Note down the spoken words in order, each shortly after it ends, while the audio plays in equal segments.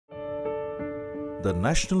The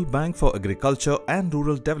National Bank for Agriculture and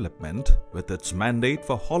Rural Development, with its mandate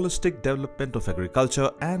for holistic development of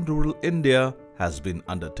agriculture and rural India, has been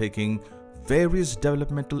undertaking various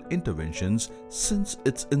developmental interventions since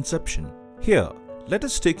its inception. Here, let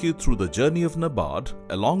us take you through the journey of NABARD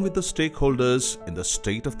along with the stakeholders in the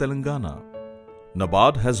state of Telangana.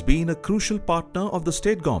 NABARD has been a crucial partner of the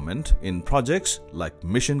state government in projects like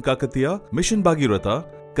Mission Bhageeratha,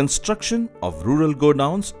 construction of rural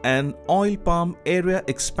godowns and oil palm area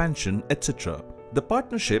expansion, etc. The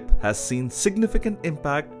partnership has seen significant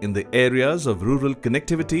impact in the areas of rural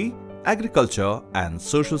connectivity, agriculture and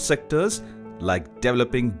social sectors like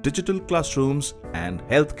developing digital classrooms and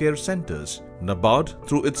healthcare centers. NABARD,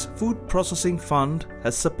 through its Food Processing Fund,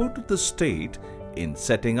 has supported the state in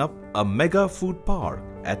setting up a mega food park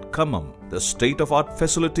at Khammam. The state-of-art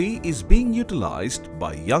facility is being utilized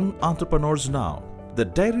by young entrepreneurs now. The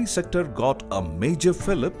dairy sector got a major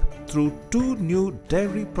fillip through 2 new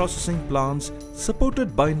dairy processing plants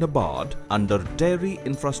supported by NABARD under Dairy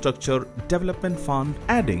Infrastructure Development Fund,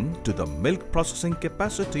 adding to the milk processing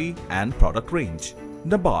capacity and product range.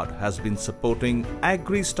 NABARD has been supporting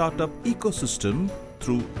agri-startup ecosystem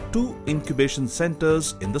through 2 incubation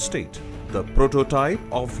centers in the state. The prototype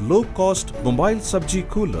of low-cost mobile sabji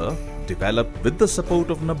cooler, developed with the support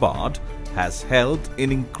of NABARD, has helped in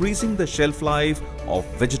increasing the shelf life of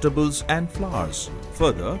vegetables and flowers.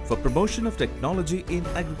 Further, for promotion of technology in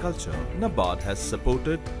agriculture, NABARD has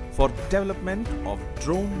supported for development of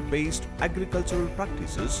drone-based agricultural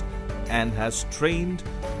practices and has trained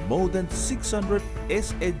more than 600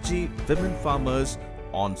 SHG women farmers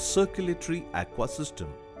on circulatory aqua system.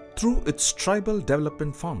 Through its Tribal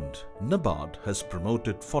Development Fund, NABARD has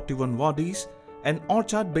promoted 41 wadis, an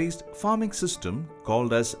orchard-based farming system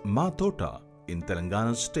called as Tota in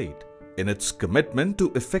Telangana state. In its commitment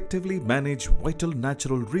to effectively manage vital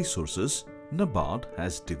natural resources, NABARD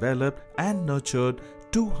has developed and nurtured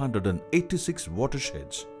 286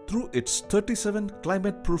 watersheds. Through its 37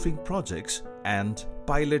 climate-proofing projects and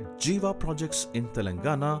pilot Jiva projects in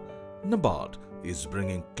Telangana, NABARD is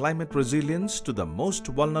bringing climate resilience to the most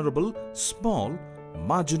vulnerable, small,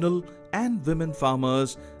 marginal and women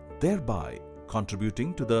farmers, thereby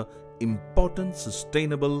contributing to the important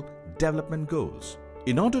sustainable development goals.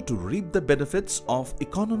 In order to reap the benefits of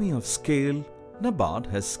economy of scale, NABARD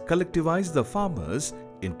has collectivized the farmers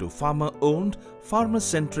into farmer-owned,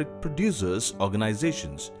 farmer-centric producers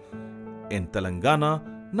organizations. In Telangana,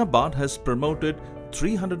 NABARD has promoted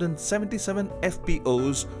 377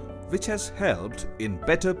 FPOs, which has helped in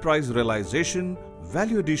better price realization,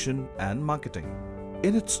 value addition and marketing.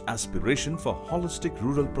 In its aspiration for holistic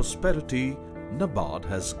rural prosperity, NABARD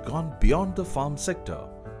has gone beyond the farm sector.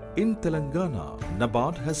 In Telangana,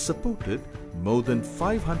 NABARD has supported more than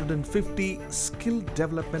 550 skill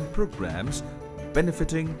development programs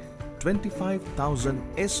benefiting 25,000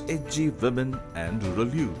 SHG women and rural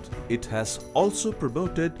youth. It has also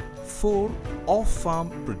promoted 4 off-farm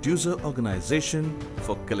producer organizations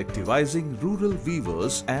for collectivizing rural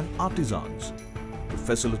weavers and artisans. To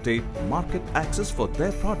facilitate market access for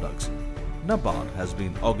their products, NABARD has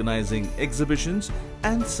been organizing exhibitions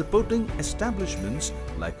and supporting establishments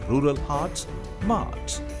like rural haats,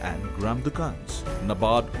 marts and gram dukans.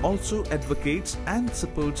 NABARD also advocates and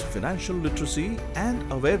supports financial literacy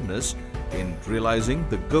and awareness in realizing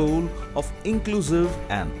the goal of inclusive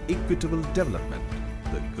and equitable development.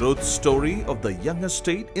 The growth story of the youngest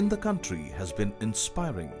state in the country has been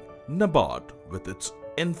inspiring. NABARD, with its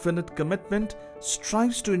infinite commitment,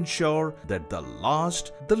 strives to ensure that the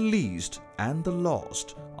last, the least and the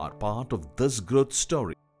lost are part of this growth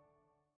story.